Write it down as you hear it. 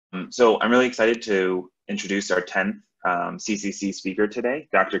So I'm really excited to introduce our 10th CCC speaker today,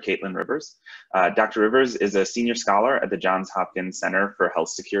 Dr. Caitlin Rivers. Dr. Rivers is a senior scholar at the Johns Hopkins Center for Health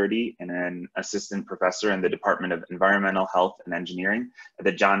Security and an assistant professor in the Department of Environmental Health and Engineering at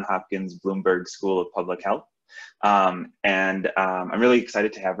the Johns Hopkins Bloomberg School of Public Health. I'm really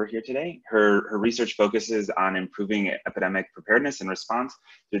excited to have her here today. Her research focuses on improving epidemic preparedness and response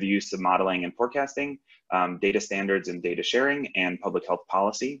through the use of modeling and forecasting, data standards and data sharing, and public health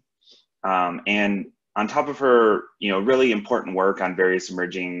policy. And on top of her, really important work on various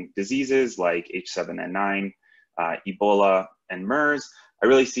emerging diseases like H7N9, Ebola, and MERS, I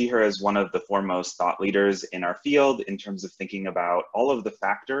really see her as one of the foremost thought leaders in our field in terms of thinking about all of the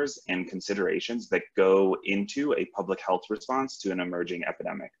factors and considerations that go into a public health response to an emerging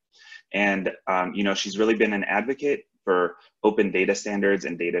epidemic. And, she's really been an advocate for open data standards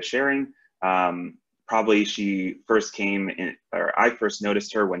and data sharing. Probably she first came in, or I first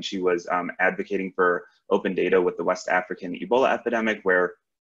noticed her when she was advocating for open data with the West African Ebola epidemic, where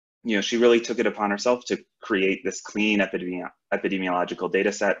she really took it upon herself to create this clean epidemiological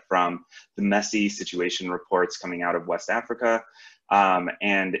data set from the messy situation reports coming out of West Africa.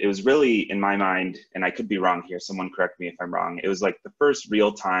 And it was really, in my mind, and I could be wrong here, someone correct me if I'm wrong, it was like the first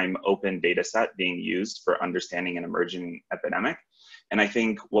real-time open data set being used for understanding an emerging epidemic. And I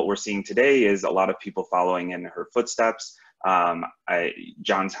think what we're seeing today is a lot of people following in her footsteps.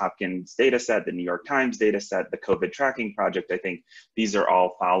 Johns Hopkins data set, the New York Times data set, the COVID tracking project, I think these are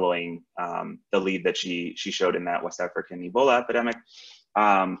all following the lead that she showed in that West African Ebola epidemic.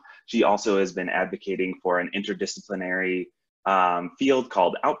 She also has been advocating for an interdisciplinary field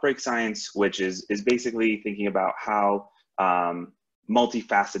called outbreak science, which is basically thinking about how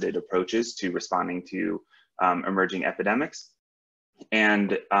multifaceted approaches to responding to emerging epidemics,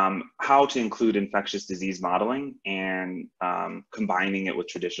 and how to include infectious disease modeling and combining it with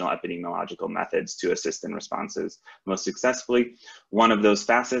traditional epidemiological methods to assist in responses most successfully. One of those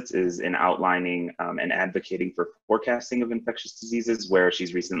facets is in outlining and advocating for forecasting of infectious diseases, where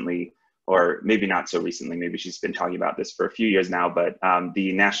she's recently, or maybe not so recently, maybe she's been talking about this for a few years now, but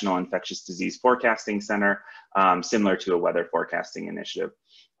the National Infectious Disease Forecasting Center, similar to a weather forecasting initiative.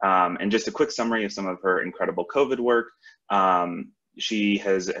 And just a quick summary of some of her incredible COVID work. She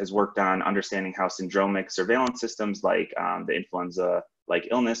has worked on understanding how syndromic surveillance systems like the influenza-like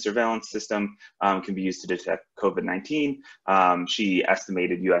illness surveillance system can be used to detect COVID-19. She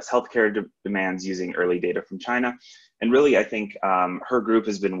estimated US healthcare demands using early data from China. And really, I think her group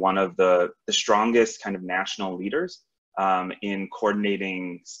has been one of the strongest kind of national leaders in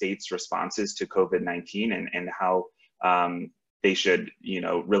coordinating states' responses to COVID-19 and how they should,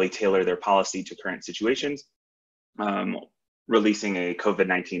 really tailor their policy to current situations. Releasing a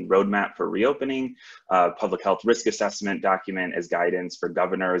COVID-19 roadmap for reopening, public health risk assessment document as guidance for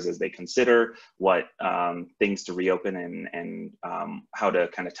governors as they consider what things to reopen and how to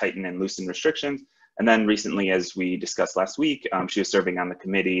kind of tighten and loosen restrictions. And then recently, as we discussed last week, she was serving on the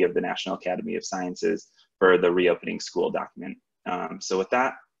committee of the National Academy of Sciences for the reopening school document. So with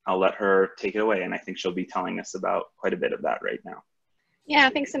that, I'll let her take it away. And I think she'll be telling us about quite a bit of that right now. Yeah,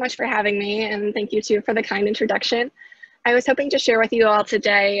 thanks so much for having me. And thank you too for the kind introduction. I was hoping to share with you all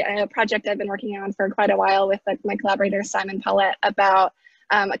today a project I've been working on for quite a while with my collaborator, Simon Pellett, about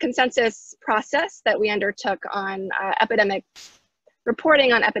a consensus process that we undertook on epidemic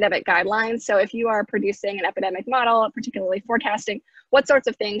reporting on epidemic guidelines. So if you are producing an epidemic model, particularly forecasting, what sorts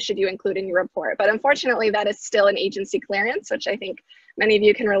of things should you include in your report? But unfortunately, that is still an agency clearance, which I think many of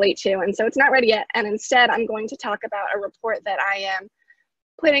you can relate to. And so it's not ready yet. And instead, I'm going to talk about a report that I am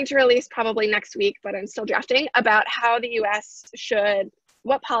planning to release probably next week, but I'm still drafting, about how the US should,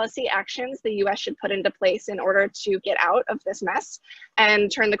 what policy actions the US should put into place in order to get out of this mess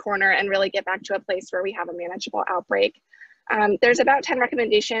and turn the corner and really get back to a place where we have a manageable outbreak. There's about 10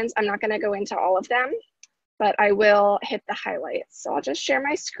 recommendations. I'm not going to go into all of them, but I will hit the highlights. So I'll just share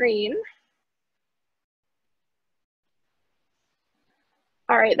my screen.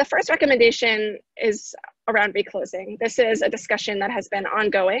 All right, the first recommendation is around reclosing. This is a discussion that has been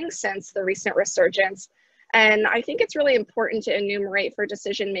ongoing since the recent resurgence. And I think it's really important to enumerate for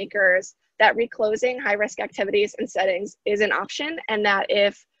decision makers that reclosing high-risk activities and settings is an option, and that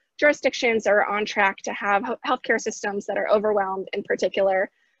if jurisdictions are on track to have healthcare systems that are overwhelmed in particular,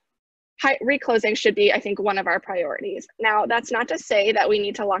 reclosing should be, I think, one of our priorities. Now, that's not to say that we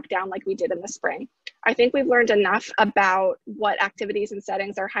need to lock down like we did in the spring. I think we've learned enough about what activities and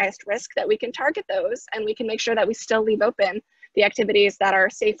settings are highest risk that we can target those, and we can make sure that we still leave open the activities that are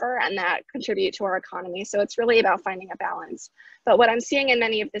safer and that contribute to our economy. So it's really about finding a balance. But what I'm seeing in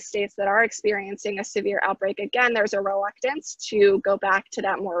many of the states that are experiencing a severe outbreak, again, there's a reluctance to go back to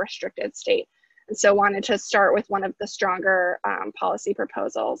that more restricted state. And so wanted to start with one of the stronger policy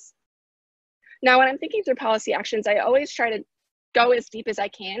proposals. Now, when I'm thinking through policy actions, I always try to go as deep as I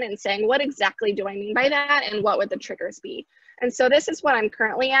can in saying, what exactly do I mean by that and what would the triggers be? And so this is what I'm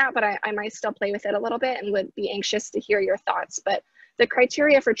currently at, but I might still play with it a little bit and would be anxious to hear your thoughts. But the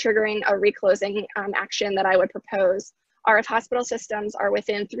criteria for triggering a reclosing action that I would propose are if hospital systems are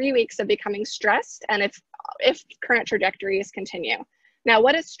within 3 weeks of becoming stressed and if current trajectories continue. Now,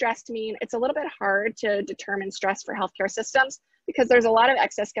 what does stressed mean? It's a little bit hard to determine stress for healthcare systems because there's a lot of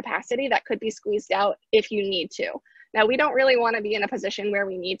excess capacity that could be squeezed out if you need to. Now, we don't really want to be in a position where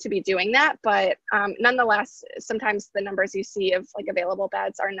we need to be doing that, but nonetheless, sometimes the numbers you see of like available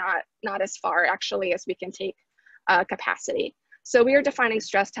beds are not as far actually as we can take capacity. So we are defining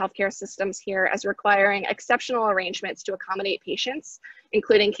stressed healthcare systems here as requiring exceptional arrangements to accommodate patients,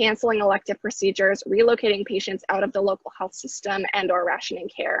 including canceling elective procedures, relocating patients out of the local health system, and or rationing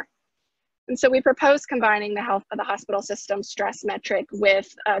care. And so we propose combining the health of the hospital system stress metric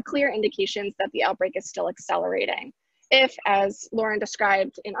with clear indications that the outbreak is still accelerating. If, as Lauren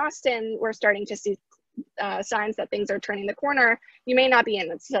described in Austin, we're starting to see signs that things are turning the corner, you may not be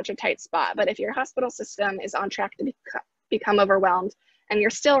in such a tight spot. But if your hospital system is on track to become overwhelmed and you're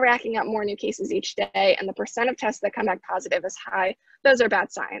still racking up more new cases each day and the percent of tests that come back positive is high, those are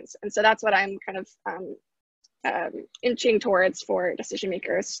bad signs. And so that's what I'm kind of inching towards for decision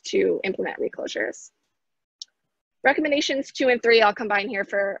makers to implement reclosures. Recommendations 2 and 3 I'll combine here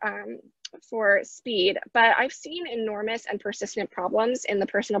for speed, but I've seen enormous and persistent problems in the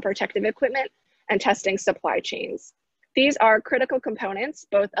personal protective equipment and testing supply chains. These are critical components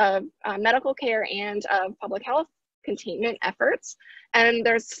both of medical care and of public health containment efforts, and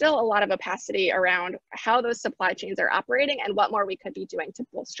there's still a lot of opacity around how those supply chains are operating and what more we could be doing to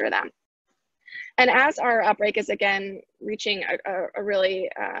bolster them. And as our outbreak is again reaching a really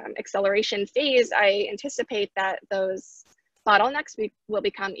acceleration phase, I anticipate that those bottlenecks will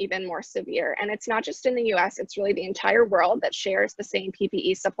become even more severe. And it's not just in the US, it's really the entire world that shares the same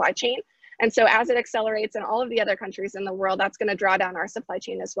PPE supply chain. And so as it accelerates in all of the other countries in the world, that's going to draw down our supply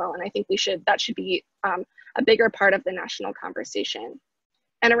chain as well. And I think that should be a bigger part of the national conversation.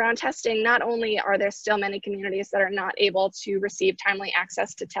 And around testing, not only are there still many communities that are not able to receive timely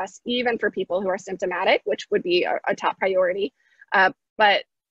access to tests, even for people who are symptomatic, which would be a top priority, but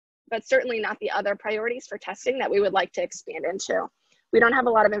certainly not the other priorities for testing that we would like to expand into. We don't have a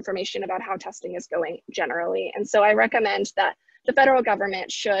lot of information about how testing is going generally. And so I recommend that the federal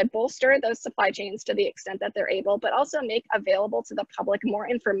government should bolster those supply chains to the extent that they're able, but also make available to the public more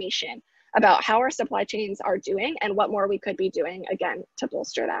information about how our supply chains are doing and what more we could be doing, again, to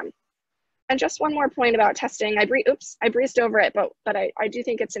bolster them. And just one more point about testing. I breezed over it, but I do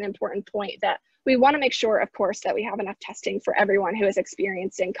think it's an important point that we want to make sure, of course, that we have enough testing for everyone who is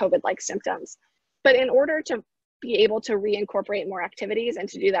experiencing COVID-like symptoms. But in order to be able to reincorporate more activities and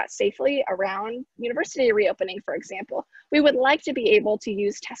to do that safely around university reopening, for example, we would like to be able to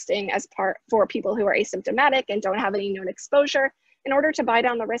use testing as part for people who are asymptomatic and don't have any known exposure in order to buy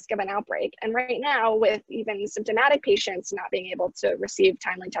down the risk of an outbreak. And right now, with even symptomatic patients not being able to receive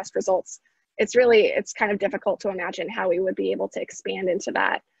timely test results, it's kind of difficult to imagine how we would be able to expand into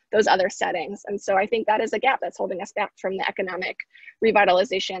those other settings. And so I think that is a gap that's holding us back from the economic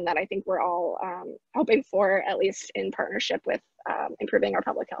revitalization that I think we're all hoping for, at least in partnership with improving our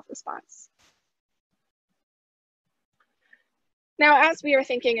public health response. Now, as we are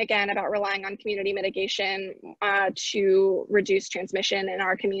thinking again about relying on community mitigation to reduce transmission in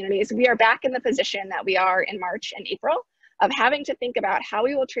our communities, we are back in the position that we are in March and April of having to think about how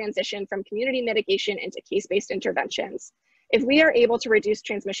we will transition from community mitigation into case-based interventions. If we are able to reduce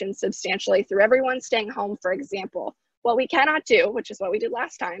transmission substantially through everyone staying home, for example, what we cannot do, which is what we did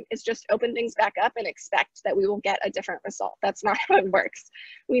last time, is just open things back up and expect that we will get a different result. That's not how it works.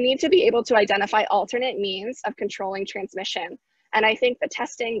 We need to be able to identify alternate means of controlling transmission. And I think the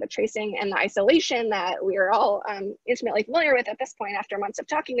testing, the tracing, and the isolation that we are all intimately familiar with at this point after months of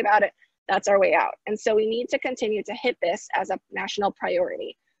talking about it, that's our way out. And so we need to continue to hit this as a national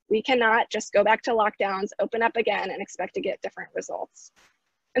priority. We cannot just go back to lockdowns, open up again, and expect to get different results.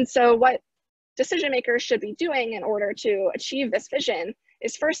 And so what decision makers should be doing in order to achieve this vision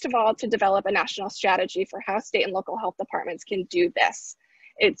is, first of all, to develop a national strategy for how state and local health departments can do this.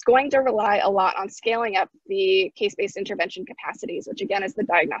 It's going to rely a lot on scaling up the case-based intervention capacities, which again is the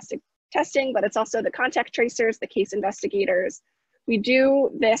diagnostic testing, but it's also the contact tracers, the case investigators, We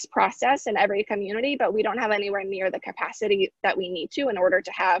do this process in every community, but we don't have anywhere near the capacity that we need to in order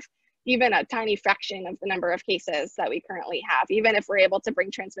to have even a tiny fraction of the number of cases that we currently have. Even if we're able to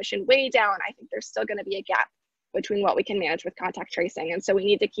bring transmission way down, I think there's still going to be a gap between what we can manage with contact tracing. And so we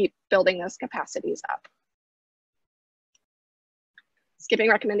need to keep building those capacities up. Skipping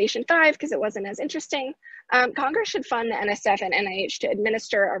recommendation 5 because it wasn't as interesting. Congress should fund the NSF and NIH to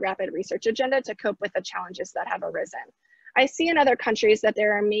administer a rapid research agenda to cope with the challenges that have arisen. I see in other countries that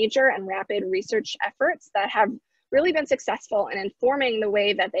there are major and rapid research efforts that have really been successful in informing the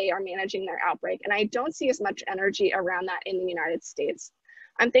way that they are managing their outbreak. And I don't see as much energy around that in the United States.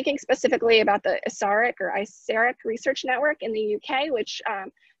 I'm thinking specifically about the ISARIC Research Network in the UK, which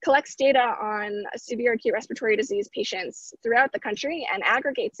collects data on severe acute respiratory disease patients throughout the country and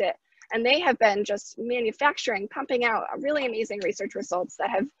aggregates it. And they have been just manufacturing, pumping out really amazing research results that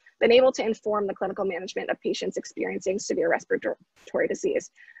have been able to inform the clinical management of patients experiencing severe respiratory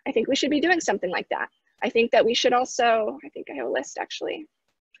disease. I think we should be doing something like that. I think that we should also, I think I have a list actually.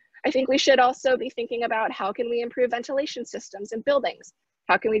 I think we should also be thinking about how can we improve ventilation systems in buildings?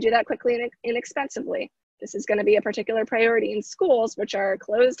 How can we do that quickly and inexpensively? This is going to be a particular priority in schools, which are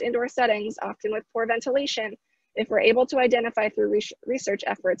closed indoor settings, often with poor ventilation. If we're able to identify through research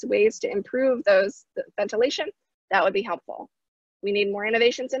efforts ways to improve the ventilation, that would be helpful. We need more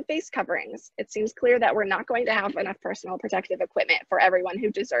innovations in face coverings. It seems clear that we're not going to have enough personal protective equipment for everyone who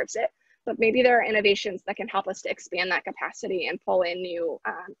deserves it, but maybe there are innovations that can help us to expand that capacity and pull in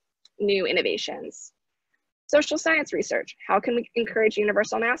new innovations. Social science research. How can we encourage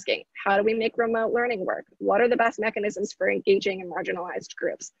universal masking? How do we make remote learning work? What are the best mechanisms for engaging in marginalized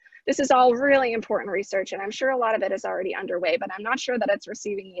groups? This is all really important research, and I'm sure a lot of it is already underway, but I'm not sure that it's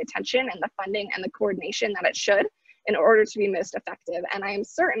receiving the attention and the funding and the coordination that it should in order to be most effective. And I am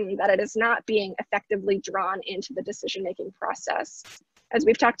certain that it is not being effectively drawn into the decision-making process. As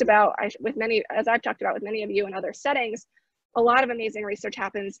we've talked about as I've talked about with many of you in other settings, a lot of amazing research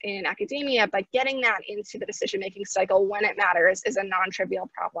happens in academia, but getting that into the decision-making cycle when it matters is a non-trivial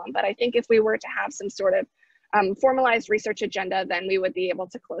problem. But I think if we were to have some sort of formalized research agenda, then we would be able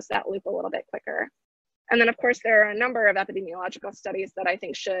to close that loop a little bit quicker. And then of course, there are a number of epidemiological studies that I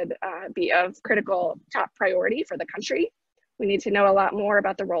think should be of critical top priority for the country. We need to know a lot more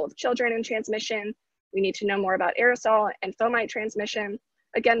about the role of children in transmission. We need to know more about aerosol and fomite transmission.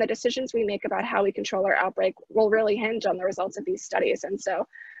 Again, the decisions we make about how we control our outbreak will really hinge on the results of these studies. And so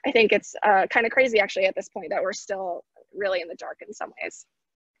I think it's kind of crazy actually at this point that we're still really in the dark in some ways.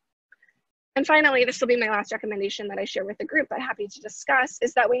 And finally, this will be my last recommendation that I share with the group, but happy to discuss,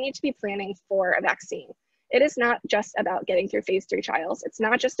 is that we need to be planning for a vaccine. It is not just about getting through phase 3 trials. It's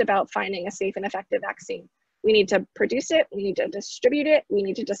not just about finding a safe and effective vaccine. We need to produce it, we need to distribute it, we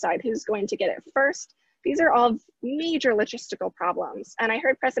need to decide who's going to get it first. These are all major logistical problems. And I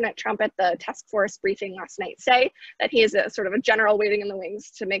heard President Trump at the task force briefing last night say that he is a sort of a general waiting in the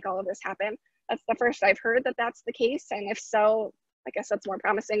wings to make all of this happen. That's the first I've heard that that's the case. And if so, I guess that's more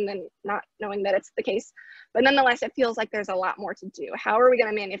promising than not knowing that it's the case. But nonetheless, it feels like there's a lot more to do. How are we going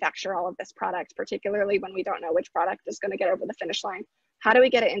to manufacture all of this product, particularly when we don't know which product is going to get over the finish line? How do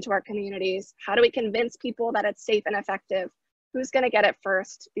we get it into our communities? How do we convince people that it's safe and effective? Who's going to get it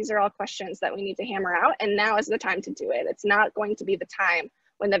first? These are all questions that we need to hammer out, and now is the time to do it. It's not going to be the time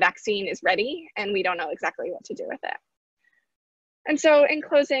when the vaccine is ready and we don't know exactly what to do with it. And so in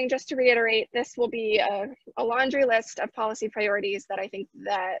closing, just to reiterate, this will be a laundry list of policy priorities that I think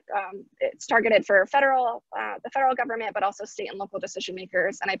that it's targeted for the federal government, but also state and local decision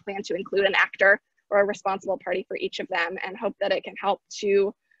makers. And I plan to include an actor or a responsible party for each of them and hope that it can help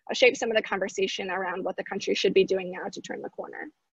to shape some of the conversation around what the country should be doing now to turn the corner.